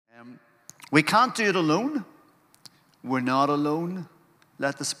We can't do it alone. We're not alone.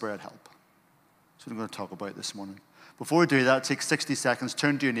 Let the Spirit help. That's what I'm going to talk about this morning. Before we do that, take 60 seconds,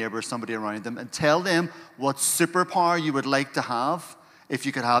 turn to your neighbor, somebody around them, and tell them what superpower you would like to have, if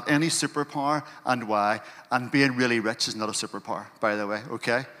you could have any superpower, and why. And being really rich is not a superpower, by the way,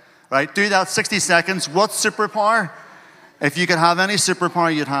 okay? Right, do that, 60 seconds. What superpower? If you could have any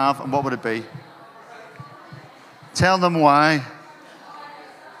superpower you'd have, and what would it be? Tell them why.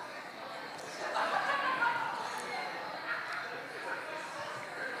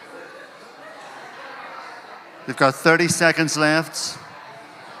 We've got 30 seconds left.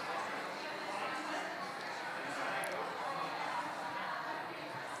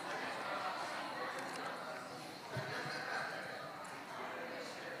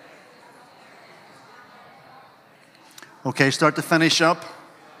 Okay, start to finish up.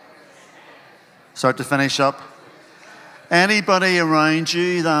 Start to finish up. Anybody around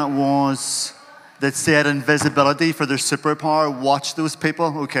you that said invisibility for their superpower, watch those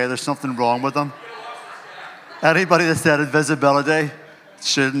people. Okay, there's something wrong with them. Anybody that said invisibility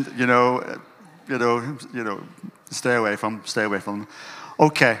shouldn't, stay away from them.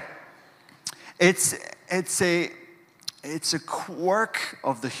 Okay. It's a quirk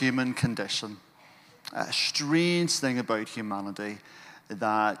of the human condition, a strange thing about humanity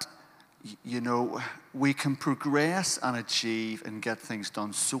that, we can progress and achieve and get things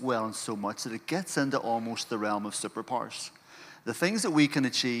done so well and so much that it gets into almost the realm of superpowers. The things that we can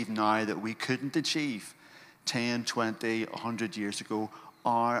achieve now that we couldn't achieve 10, 20, 100 years ago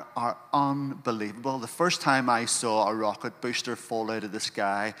are unbelievable. The first time I saw a rocket booster fall out of the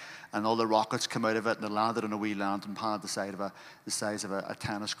sky and all the rockets come out of it and it landed on a wee landing pad the size of a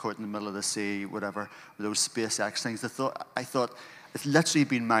tennis court in the middle of the sea, whatever, with those SpaceX things, I thought, it's literally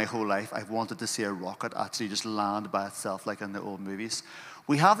been my whole life. I've wanted to see a rocket actually just land by itself like in the old movies.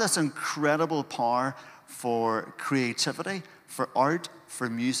 We have this incredible power for creativity, for art, for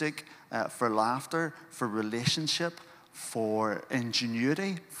music, for laughter, for relationship, for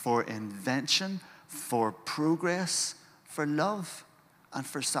ingenuity, for invention, for progress, for love, and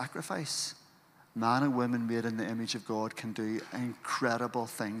for sacrifice. Man and women made in the image of God can do incredible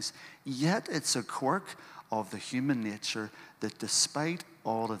things. Yet it's a quirk of the human nature that despite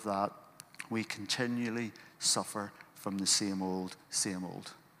all of that, we continually suffer from the same old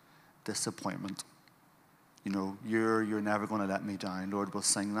disappointment. You're never going to let me down. Lord, we'll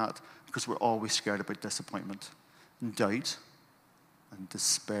sing that because we're always scared about disappointment and doubt and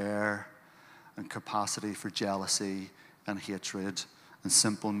despair and capacity for jealousy and hatred and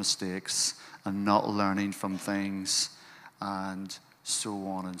simple mistakes and not learning from things and so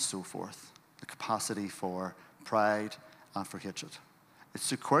on and so forth. The capacity for pride and for hatred.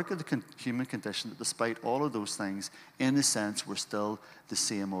 It's a quirk of the human condition that despite all of those things, in a sense, we're still the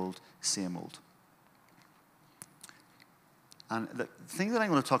same old. And the thing that I'm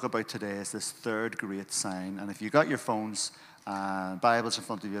going to talk about today is this third great sign. And if you've got your phones, Bibles in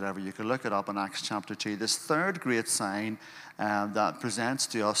front of you, whatever, you can look it up in Acts chapter 2. This third great sign that presents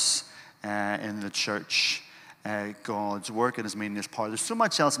to us in the church God's work and his meaning, his power. There's so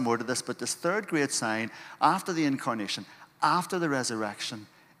much else more to this, but this third great sign after the incarnation, after the resurrection,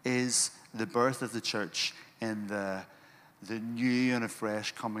 is the birth of the church in the new and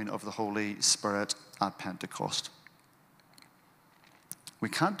afresh coming of the Holy Spirit at Pentecost. We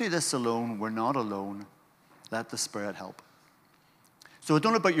can't do this alone. We're not alone. Let the Spirit help. So I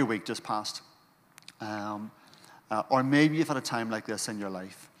don't know about your week just past. Or maybe you've had a time like this in your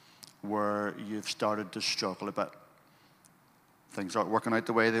life where you've started to struggle a bit. Things aren't working out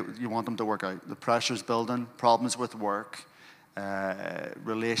the way that you want them to work out. The pressure's building, problems with work,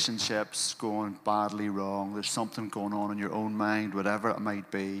 relationships going badly wrong. There's something going on in your own mind, whatever it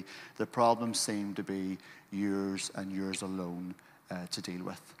might be. The problems seem to be yours and yours alone to deal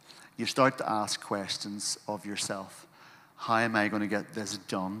with. You start to ask questions of yourself. How am I going to get this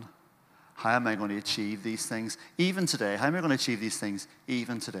done? How am I going to achieve these things even today? How am I going to achieve these things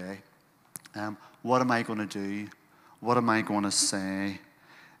even today? What am I going to do? What am I going to say?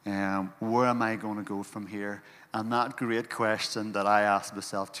 Where am I going to go from here? And that great question that I ask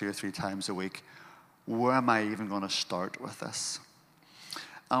myself 2 or 3 times a week, where am I even going to start with this?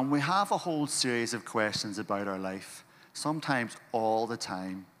 And we have a whole series of questions about our life, sometimes all the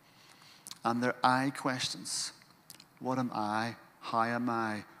time. And they're I questions. What am I? How am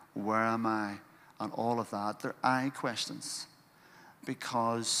I? Where am I? And all of that. They're I questions.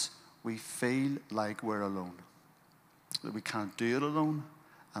 Because we feel like we're alone. That we can't do it alone.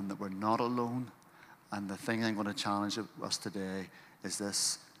 And that we're not alone. And the thing I'm going to challenge us today is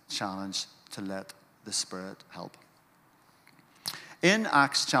this challenge to let the Spirit help. In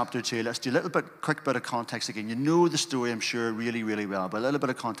Acts chapter 2, let's do a quick bit of context again. You know the story, I'm sure, really, really well, but a little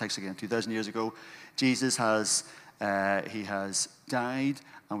bit of context again. 2,000 years ago, Jesus he has died,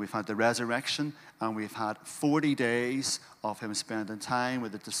 and we've had the resurrection, and we've had 40 days of him spending time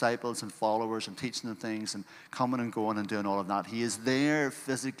with the disciples and followers and teaching them things and coming and going and doing all of that. He is there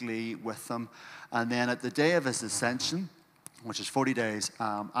physically with them. And then at the day of his ascension, which is 40 days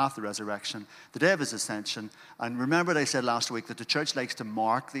after the resurrection, the day of his ascension. And remember I said last week that the church likes to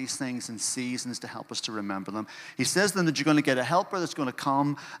mark these things in seasons to help us to remember them. He says then that you're going to get a helper that's going to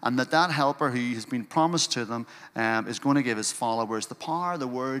come, and that helper who has been promised to them is going to give his followers the power, the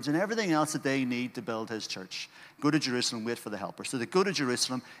words, and everything else that they need to build his church. Go to Jerusalem, wait for the helper. So they go to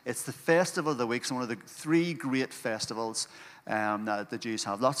Jerusalem. It's the festival of the weeks, one of the three great festivals that the Jews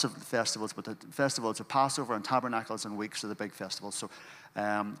have. Lots of festivals, but the festivals of Passover and Tabernacles and Weeks are the big festivals. So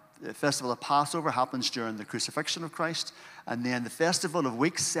the festival of Passover happens during the crucifixion of Christ, and then the festival of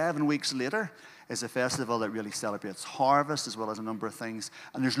Weeks, 7 weeks later, is a festival that really celebrates harvest as well as a number of things.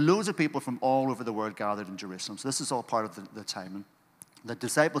 And there's loads of people from all over the world gathered in Jerusalem. So this is all part of the timing. The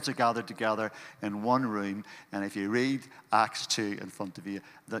disciples are gathered together in one room, and if you read Acts 2 in front of you,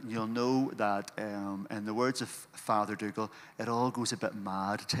 that you'll know that, in the words of Father Dougal, it all goes a bit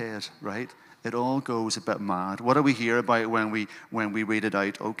mad, Ted, right? It all goes a bit mad. What do we hear about when we read it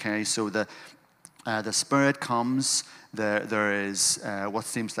out? Okay, so the Spirit comes. There is what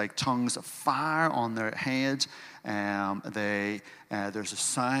seems like tongues of fire on their head. There's a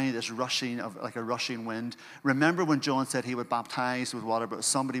sound, this rushing of like a rushing wind. Remember when John said he would baptize with water, but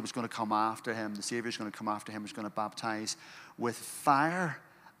somebody was going to come after him. The Savior's going to come after him. He's going to baptize with fire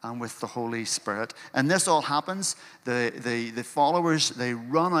and with the Holy Spirit. And this all happens. The followers, they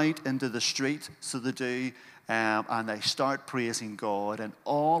run out into the street, so they do. And they start praising God in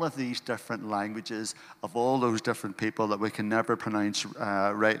all of these different languages of all those different people that we can never pronounce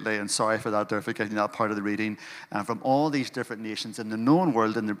rightly. And sorry for that, they're forgetting that part of the reading. From all these different nations in the known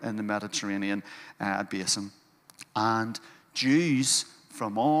world in the Mediterranean basin. And Jews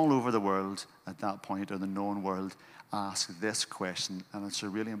from all over the world at that point, or the known world, ask this question, and it's a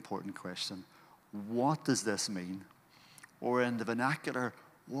really important question. What does this mean? Or in the vernacular,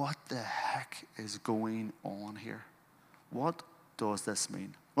 what the heck is going on here? What does this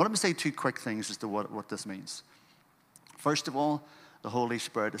mean? Well, let me say two quick things as to what this means. First of all, the Holy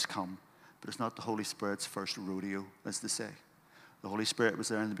Spirit has come, but it's not the Holy Spirit's first rodeo, as they say. The Holy Spirit was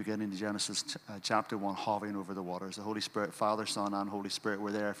there in the beginning of Genesis chapter 1, hovering over the waters. The Holy Spirit, Father, Son, and Holy Spirit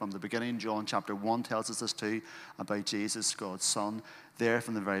were there from the beginning. John chapter 1 tells us this too, about Jesus, God's Son, there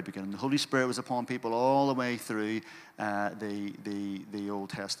from the very beginning. The Holy Spirit was upon people all the way through the Old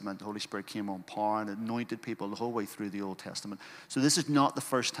Testament. The Holy Spirit came on power and anointed people the whole way through the Old Testament. So this is not the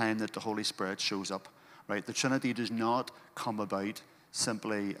first time that the Holy Spirit shows up, right? The Trinity does not come about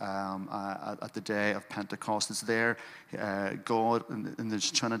simply at the day of Pentecost. It's there. God and the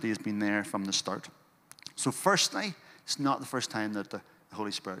Trinity has been there from the start. So firstly, it's not the first time that the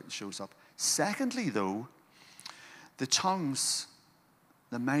Holy Spirit shows up. Secondly, though, the tongues,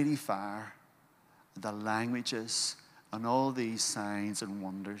 the mighty fire, the languages, and all these signs and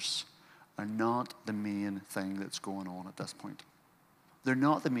wonders are not the main thing that's going on at this point. They're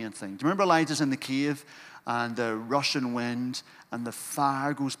not the main thing. Do you remember Elijah's in the cave and the rushing wind and the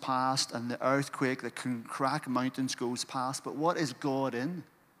fire goes past and the earthquake that can crack mountains goes past? But what is God in?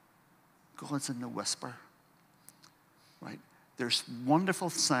 God's in the whisper, right? There's wonderful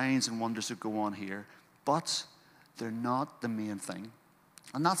signs and wonders that go on here, but they're not the main thing.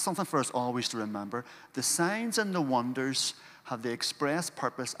 And that's something for us always to remember. The signs and the wonders have the express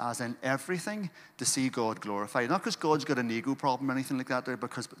purpose, as in everything, to see God glorified. Not because God's got an ego problem or anything like that there,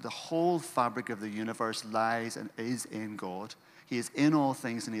 because the whole fabric of the universe lies and is in God. He is in all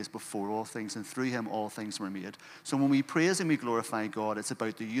things and he is before all things, and through him all things were made. So when we praise and we glorify God, it's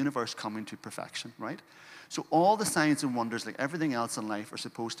about the universe coming to perfection, right? So all the signs and wonders, like everything else in life, are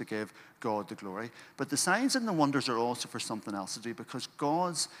supposed to give God the glory. But the signs and the wonders are also for something else to do, because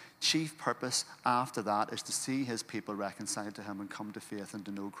God's chief purpose after that is to see his people reconciled to him and come to faith and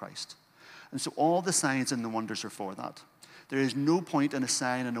to know Christ. And so all the signs and the wonders are for that. There is no point in a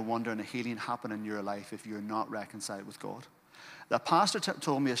sign and a wonder and a healing happening in your life if you're not reconciled with God. The pastor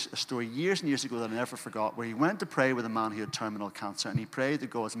told me a story years and years ago that I never forgot, where he went to pray with a man who had terminal cancer, and he prayed that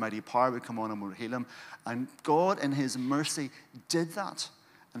God's mighty power would come on him and would heal him. And God, in his mercy, did that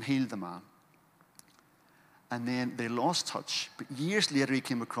and healed the man. And then they lost touch. But years later, he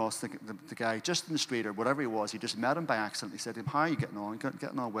came across the guy just in the street or whatever he was. He just met him by accident. He said to him, "How are you getting on?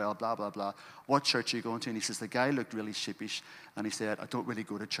 Getting on well, blah, blah, blah. What church are you going to?" And he says, the guy looked really sheepish. And he said, "I don't really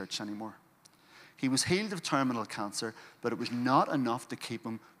go to church anymore." He was healed of terminal cancer, but it was not enough to keep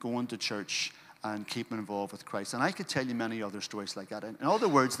him going to church and keep him involved with Christ. And I could tell you many other stories like that. In other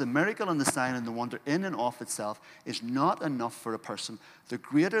words, the miracle and the sign and the wonder in and of itself is not enough for a person. The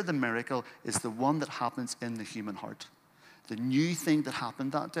greater the miracle is the one that happens in the human heart. The new thing that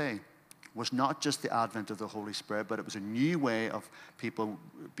happened that day was not just the advent of the Holy Spirit, but it was a new way of people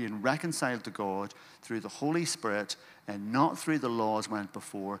being reconciled to God through the Holy Spirit, and not through the laws went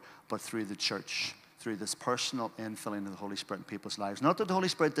before, but through the church, through this personal infilling of the Holy Spirit in people's lives. Not that the Holy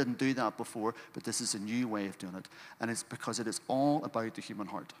Spirit didn't do that before, but this is a new way of doing it. And it's because it is all about the human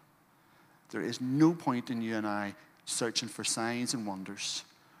heart. There is no point in you and I searching for signs and wonders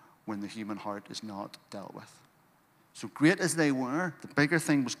when the human heart is not dealt with. So great as they were, the bigger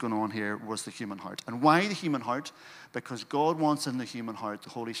thing was going on here was the human heart. And why the human heart? Because God wants in the human heart the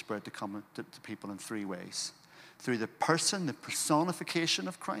Holy Spirit to come to people in three ways. Through the person, the personification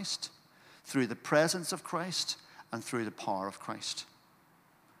of Christ, through the presence of Christ, and through the power of Christ.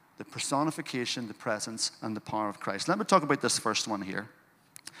 The personification, the presence, and the power of Christ. Let me talk about this first one here.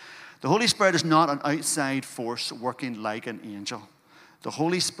 The Holy Spirit is not an outside force working like an angel. The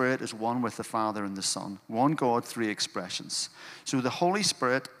Holy Spirit is one with the Father and the Son. One God, three expressions. So the Holy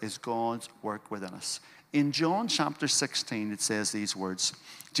Spirit is God's work within us. In John chapter 16, it says these words.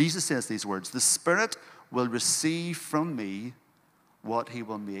 Jesus says these words, "The Spirit will receive from me what he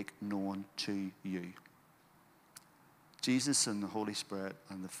will make known to you." Jesus and the Holy Spirit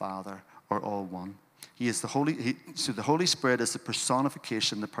and the Father are all one. So the Holy Spirit is the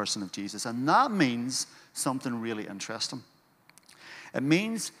personification, the person of Jesus. And that means something really interesting. It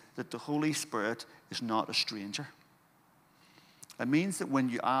means that the Holy Spirit is not a stranger. It means that when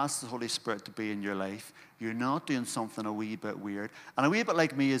you ask the Holy Spirit to be in your life, you're not doing something a wee bit weird. And a wee bit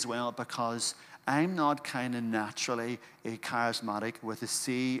like me as well, because I'm not kind of naturally a charismatic with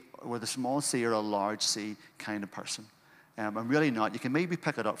a small C or a large C kind of person. I'm really not. You can maybe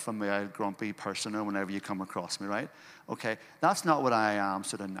pick it up from my grumpy persona whenever you come across me, right? Okay, that's not what I am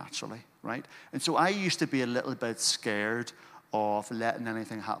sort of naturally, right? And so I used to be a little bit scared of letting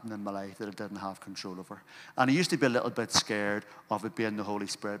anything happen in my life that I didn't have control over. And I used to be a little bit scared of it being the Holy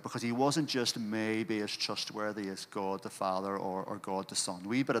Spirit, because he wasn't just maybe as trustworthy as God the Father or God the Son. A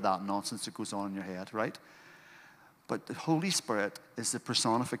wee bit of that nonsense that goes on in your head, right? But the Holy Spirit is the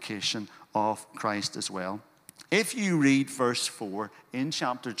personification of Christ as well. If you read verse 4 in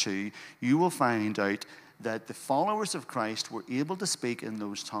chapter 2, you will find out that the followers of Christ were able to speak in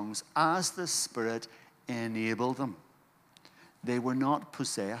those tongues as the Spirit enabled them. They were not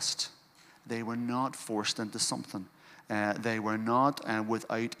possessed. They were not forced into something. They were not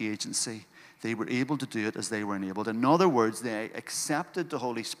without agency. They were able to do it as they were enabled. In other words, they accepted the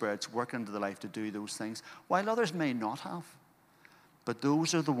Holy Spirit's work into their life to do those things, while others may not have. But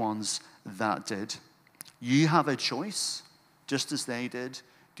those are the ones that did. You have a choice, just as they did.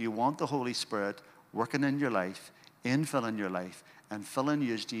 Do you want the Holy Spirit working in your life, infilling your life, and filling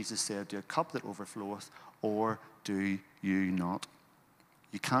you, as Jesus said, to a cup that overfloweth, or do you not?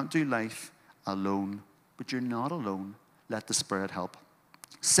 You can't do life alone, but you're not alone. Let the Spirit help.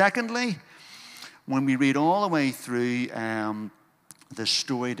 Secondly, when we read all the way through the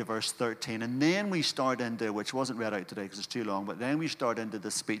story to verse 13, and then we start into, which wasn't read out today because it's too long, but then we start into the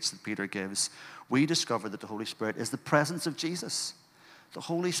speech that Peter gives, we discover that the Holy Spirit is the presence of Jesus. The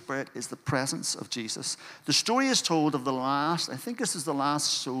Holy Spirit is the presence of Jesus. The story is told of I think this is the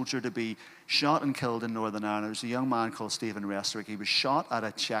last soldier to be shot and killed in Northern Ireland. There was a young man called Stephen Resterick. He was shot at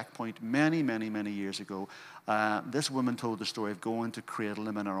a checkpoint many, many, many years ago. This woman told the story of going to cradle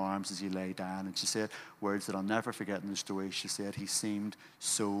him in her arms as he lay down. And she said words that I'll never forget in the story. She said, he seemed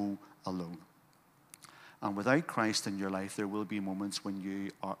so alone. And without Christ in your life, there will be moments when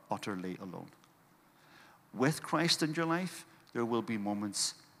you are utterly alone. With Christ in your life, there will be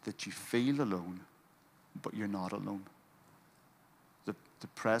moments that you feel alone, but you're not alone. The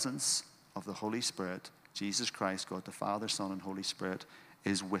presence of the Holy Spirit, Jesus Christ, God the Father, Son, and Holy Spirit,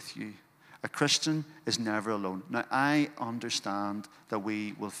 is with you. A Christian is never alone. Now, I understand that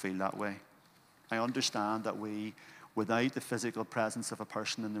we will feel that way. I understand that we, without the physical presence of a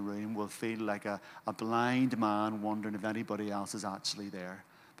person in the room, will feel like a blind man wondering if anybody else is actually there,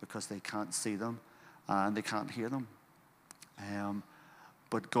 because they can't see them and they can't hear them.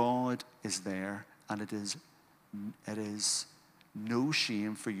 But God is there, and it is no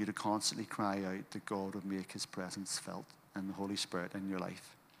shame for you to constantly cry out that God would make his presence felt and the Holy Spirit in your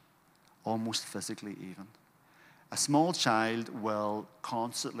life, almost physically even. A small child will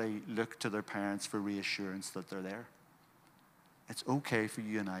constantly look to their parents for reassurance that they're there. It's okay for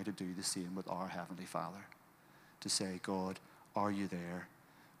you and I to do the same with our Heavenly Father, to say, God, are you there?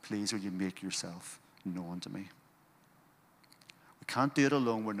 please will you make yourself known to me. We can't do it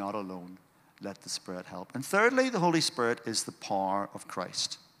alone. We're not alone. Let the Spirit help. And thirdly, the Holy Spirit is the power of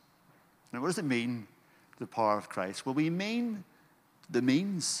Christ. Now, what does it mean, the power of Christ? Well, we mean the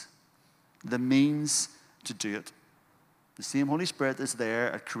means to do it. The same Holy Spirit that's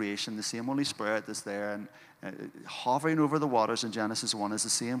there at creation, the same Holy Spirit that's there and hovering over the waters in Genesis 1 is the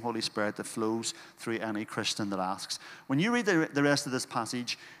same Holy Spirit that flows through any Christian that asks. When you read the rest of this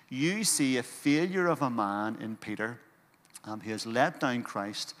passage, you see a failure of a man in Peter. He has let down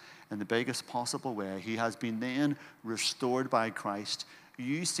Christ in the biggest possible way. He has been then restored by Christ.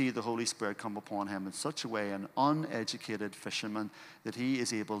 You see the Holy Spirit come upon him in such a way, an uneducated fisherman, that he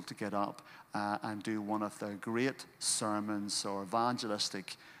is able to get up and do one of the great sermons or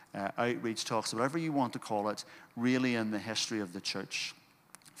evangelistic outreach talks, whatever you want to call it, really in the history of the church.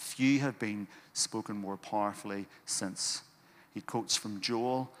 Few have been spoken more powerfully since. He quotes from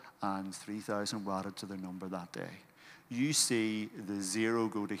Joel, and 3,000 were added to their number that day. You see the zero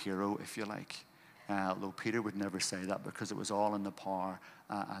go to hero, if you like. Although Peter would never say that, because it was all in the power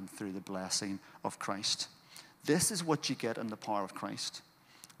and through the blessing of Christ. This is what you get in the power of Christ.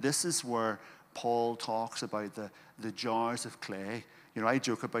 This is where Paul talks about the jars of clay. You know, I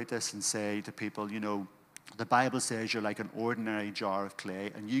joke about this and say to people, you know, the Bible says you're like an ordinary jar of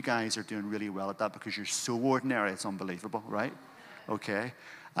clay, and you guys are doing really well at that because you're so ordinary, it's unbelievable, right? Okay?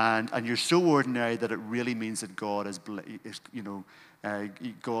 And you're so ordinary that it really means that God is you know,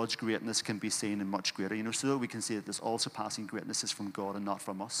 God's greatness can be seen and much greater. You know, so that we can see that this all-surpassing greatness is from God and not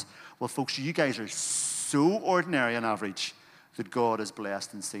from us. Well, folks, you guys are so ordinary and average that God is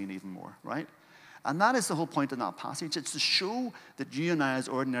blessed and seen even more, right? And that is the whole point in that passage. It's to show that you and I as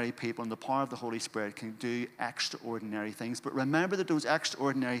ordinary people and the power of the Holy Spirit can do extraordinary things. But remember that those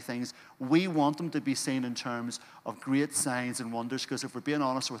extraordinary things, we want them to be seen in terms of great signs and wonders, because if we're being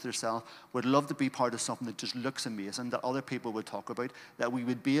honest with ourselves, we'd love to be part of something that just looks amazing, that other people would talk about, that we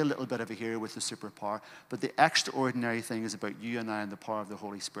would be a little bit of a hero with the superpower. But the extraordinary thing is about you and I and the power of the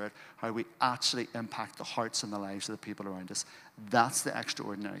Holy Spirit, how we actually impact the hearts and the lives of the people around us. That's the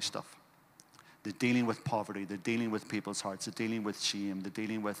extraordinary stuff. They're dealing with poverty, they're dealing with people's hearts, they're dealing with shame, they're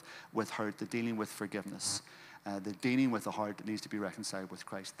dealing with hurt, they're dealing with forgiveness. They're dealing with a heart that needs to be reconciled with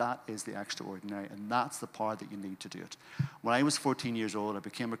Christ. That is the extraordinary, and that's the power that you need to do it. When I was 14 years old, I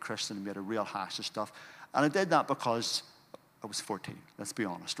became a Christian and made a real hash of stuff. And I did that because I was 14, let's be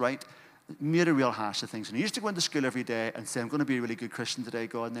honest, right? Made a real hash of things. And I used to go into school every day and say, I'm going to be a really good Christian today,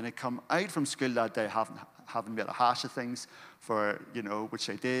 God. And then I'd come out from school that day having made a hash of things for, you know, which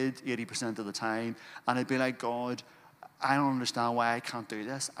I did 80% of the time. And I'd be like, God, I don't understand why I can't do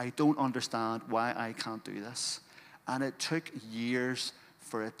this. I don't understand why I can't do this. And it took years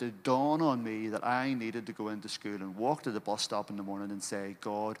for it to dawn on me that I needed to go into school and walk to the bus stop in the morning and say,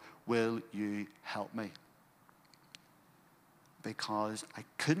 God, will you help me? Because I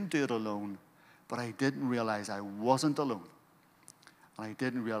couldn't do it alone, but I didn't realize I wasn't alone. And I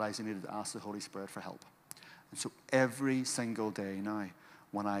didn't realize I needed to ask the Holy Spirit for help. And so every single day now,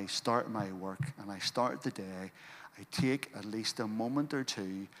 when I start my work and I start the day, I take at least a moment or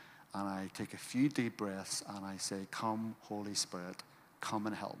two and I take a few deep breaths and I say, come, Holy Spirit, come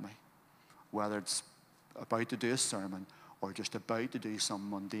and help me. Whether it's about to do a sermon or just about to do some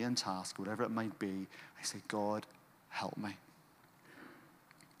mundane task, whatever it might be, I say, God, help me.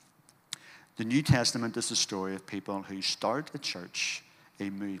 The New Testament is the story of people who start a church, a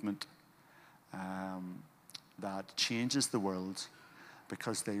movement that changes the world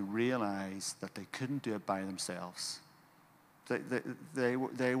because they realize that they couldn't do it by themselves.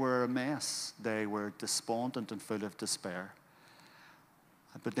 They were a mess. They were despondent and full of despair.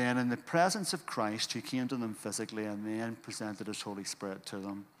 But then in the presence of Christ, who came to them physically and then presented his Holy Spirit to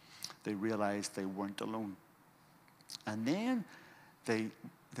them, they realized they weren't alone. And then they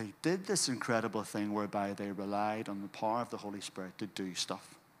did this incredible thing whereby they relied on the power of the Holy Spirit to do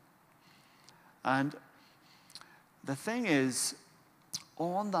stuff. And the thing is,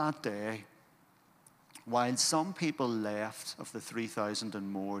 on that day, while some people left of the 3,000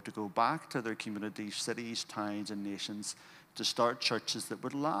 and more to go back to their communities, cities, towns, and nations to start churches that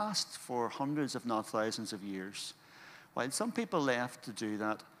would last for hundreds, if not thousands of years, while some people left to do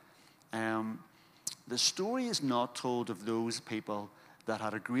that, the story is not told of those people that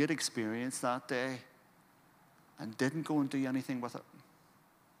had a great experience that day and didn't go and do anything with it.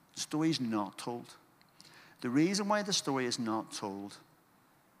 The story is not told. The reason why the story is not told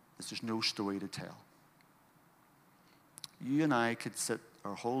is there's no story to tell. You and I could sit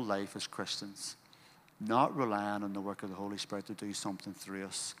our whole life as Christians not relying on the work of the Holy Spirit to do something through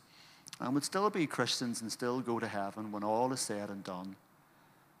us, and would still be Christians and still go to heaven when all is said and done.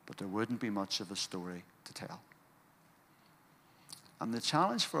 but there wouldn't be much of a story to tell. And the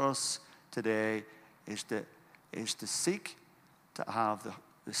challenge for us today is to seek to have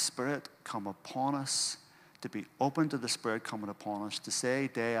the Spirit come upon us, to be open to the Spirit coming upon us, to say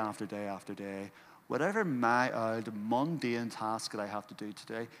day after day after day, whatever my mundane task that I have to do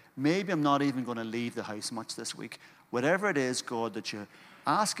today, maybe I'm not even going to leave the house much this week. Whatever it is, God, that you're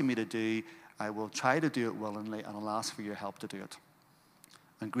asking me to do, I will try to do it willingly, and I'll ask for your help to do it.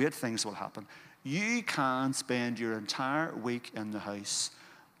 And great things will happen. You can spend your entire week in the house,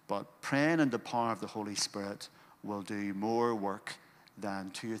 but praying in the power of the Holy Spirit will do more work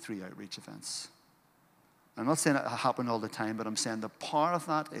than 2 or 3 outreach events. I'm not saying it happen all the time, but I'm saying the power of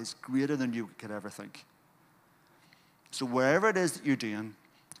that is greater than you could ever think. So wherever it is that you're doing,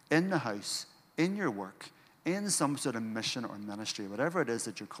 in the house, in your work, in some sort of mission or ministry, whatever it is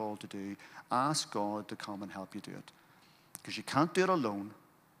that you're called to do, ask God to come and help you do it. Because you can't do it alone.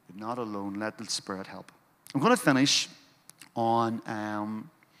 You're not alone. Let the Spirit help. I'm going to finish on a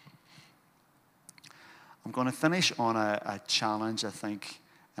challenge, I think,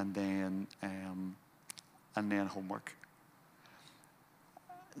 and then homework.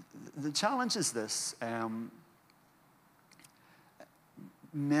 The challenge is this.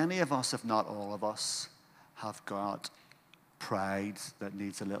 Many of us, if not all of us, have got pride that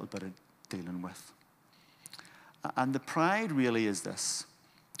needs a little bit of dealing with. And the pride really is this.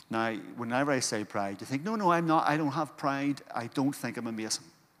 Now, whenever I say pride, you think, no, I'm not. I don't have pride. I don't think I'm amazing,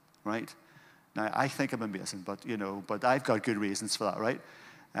 right? Now, I think I'm amazing, but I've got good reasons for that, right?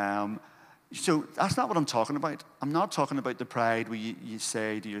 So that's not what I'm talking about. I'm not talking about the pride where you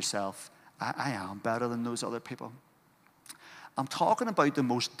say to yourself, I am better than those other people. I'm talking about the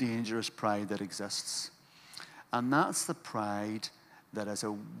most dangerous pride that exists. And that's the pride that is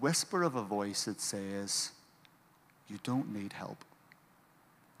a whisper of a voice that says, you don't need help.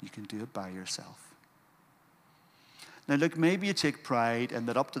 You can do it by yourself. Now look, maybe you take pride in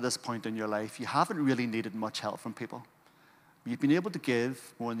that up to this point in your life, you haven't really needed much help from people. You've been able to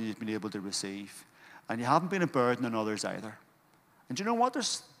give more than you've been able to receive. And you haven't been a burden on others either. And you know what?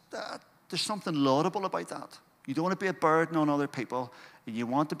 There's something laudable about that. You don't want to be a burden on other people. And you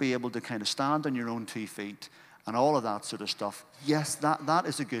want to be able to kind of stand on your own 2 feet and all of that sort of stuff. Yes, that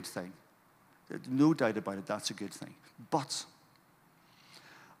is a good thing. There's no doubt about it, that's a good thing. But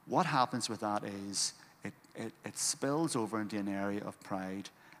what happens with that is it spills over into an area of pride,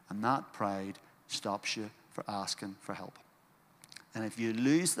 and that pride stops you from asking for help. And if you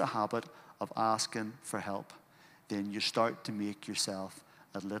lose the habit of asking for help, then you start to make yourself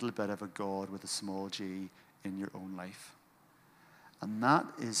a little bit of a God with a small g in your own life. And that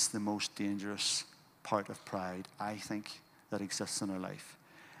is the most dangerous part of pride, I think, that exists in our life.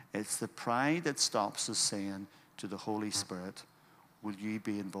 It's the pride that stops us saying to the Holy Spirit, will you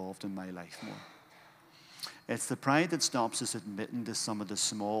be involved in my life more? It's the pride that stops us admitting to some of the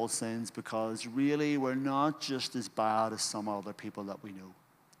small sins, because really we're not just as bad as some other people that we know.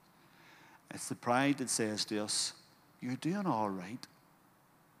 It's the pride that says to us, you're doing all right.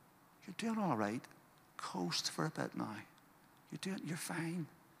 You're doing all right. Coast for a bit now. You're fine.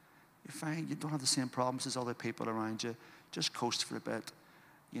 You're fine. You don't have the same problems as other people around you. Just coast for a bit.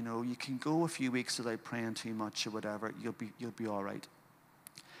 You can go a few weeks without praying too much or whatever. You'll be all right.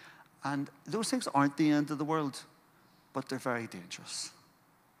 And those things aren't the end of the world, but they're very dangerous.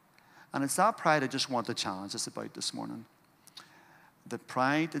 And it's that pride I just want to challenge us about this morning. The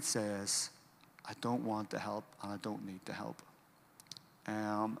pride that says, I don't want to help and I don't need to help.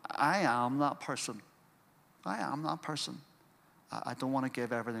 I am that person. I am that person. I don't want to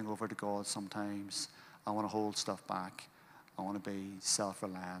give everything over to God sometimes. I want to hold stuff back. I want to be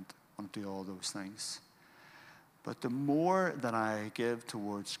self-reliant. I want to do all those things. But the more that I give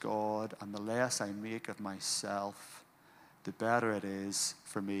towards God and the less I make of myself, the better it is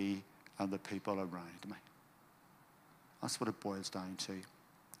for me and the people around me. That's what it boils down to.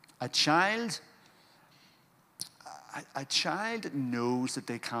 A child knows that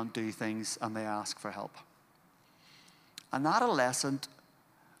they can't do things and they ask for help. An adolescent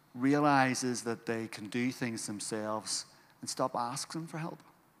realizes that they can do things themselves and stop asking for help.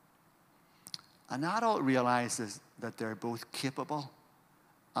 An adult realizes that they're both capable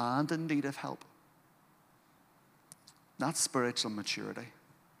and in need of help. That's spiritual maturity.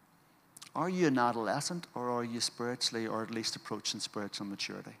 Are you an adolescent, or are you spiritually, or at least approaching spiritual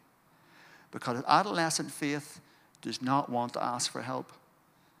maturity? Because adolescent faith does not want to ask for help.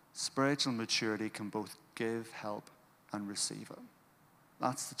 Spiritual maturity can both give help and receive it.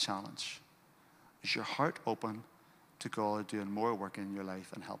 That's the challenge. Is your heart open to God doing more work in your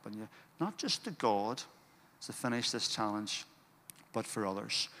life and helping you? Not just to God, to finish this challenge, but for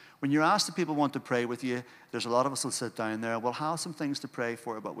others. When you're asked if people want to pray with you, there's a lot of us will sit down there, we'll have some things to pray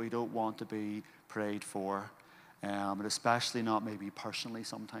for, but we don't want to be prayed for, and especially not maybe personally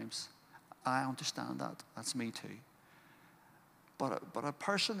sometimes. I understand that. That's me too. But a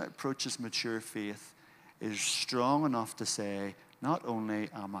person that approaches mature faith is strong enough to say, not only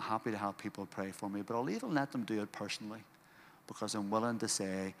am I happy to have people pray for me, but I'll even let them do it personally, because I'm willing to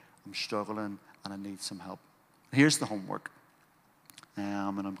say, I'm struggling and I need some help. Here's the homework,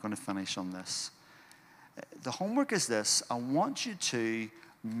 and I'm going to finish on this. The homework is this. I want you to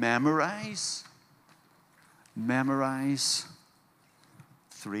memorize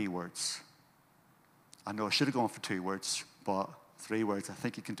 3 words. I know I should have gone for 2 words, but 3 words. I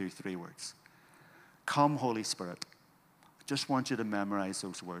think you can do 3 words. Come, Holy Spirit. I just want you to memorize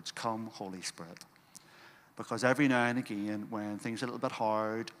those words. Come, Holy Spirit. Because every now and again, when things are a little bit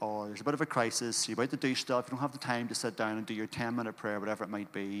hard, or there's a bit of a crisis, you're about to do stuff, you don't have the time to sit down and do your 10-minute prayer, whatever it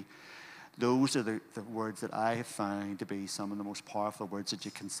might be, those are the words that I have found to be some of the most powerful words that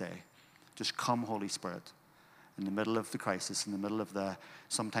you can say. Just come, Holy Spirit. In the middle of the crisis, in the middle of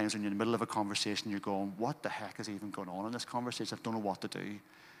sometimes when you're in the middle of a conversation, you're going, what the heck is even going on in this conversation? I don't know what to do.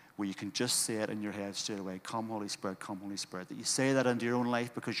 Where you can just say it in your head straight away, come Holy Spirit, come Holy Spirit. That you say that into your own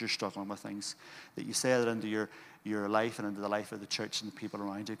life because you're struggling with things. That you say that into your life and into the life of the church and the people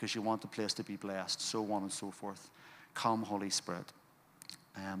around you because you want the place to be blessed, so on and so forth. Come Holy Spirit.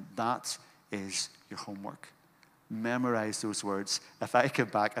 That is your homework. Memorize those words. If I come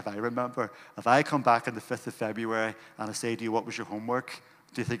back on the 5th of February and I say to you, what was your homework?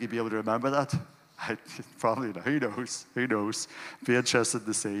 Do you think you'd be able to remember that? Probably not. Who knows? Who knows? Be interested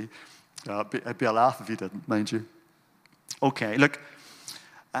to see. It'd be a laugh if you didn't, mind you. Okay, look,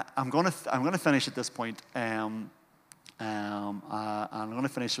 I'm going to finish at this point. And I'm going to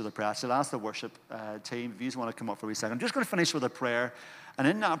finish with a prayer. So I'll ask the worship team, if you just want to come up for a wee second. I'm just going to finish with a prayer. And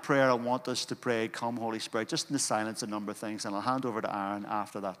in that prayer, I want us to pray, come Holy Spirit, just in the silence, a number of things. And I'll hand over to Aaron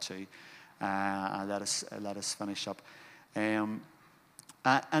after that too. And let us finish up. And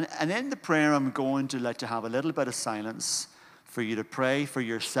in the prayer, I'm going to let you have a little bit of silence for you to pray for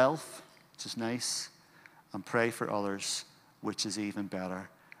yourself, which is nice, and pray for others, which is even better.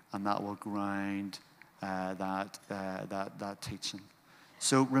 And that will ground that teaching.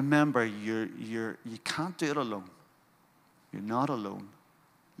 So remember, you can't do it alone. You're not alone.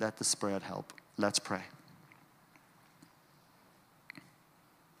 Let the Spirit help. Let's pray.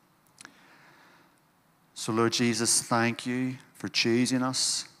 So Lord Jesus, thank you for choosing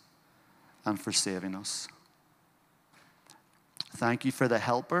us and for saving us. Thank you for the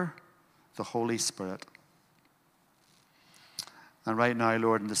helper, the Holy Spirit. And right now,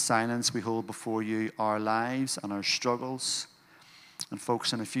 Lord, in the silence we hold before you our lives and our struggles. And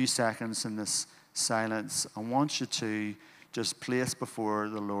focus in a few seconds in this silence. I want you to just place before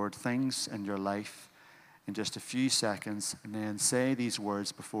the Lord things in your life in just a few seconds, and then say these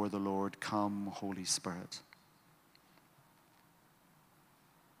words before the Lord, come, Holy Spirit.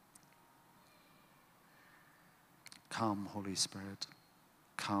 Come, Holy Spirit.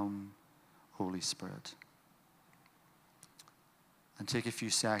 Come, Holy Spirit. And take a few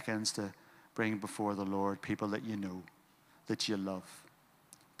seconds to bring before the Lord people that you know, that you love,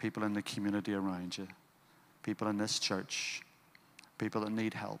 people in the community around you, people in this church, people that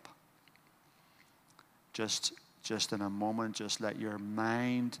need help. Just in a moment, just let your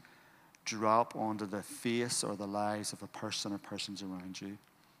mind drop onto the face or the lives of a person or persons around you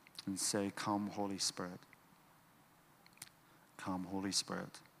and say, come, Holy Spirit. Come, Holy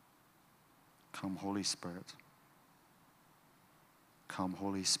Spirit. Come, Holy Spirit. Come,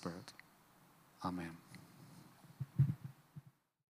 Holy Spirit. Amen.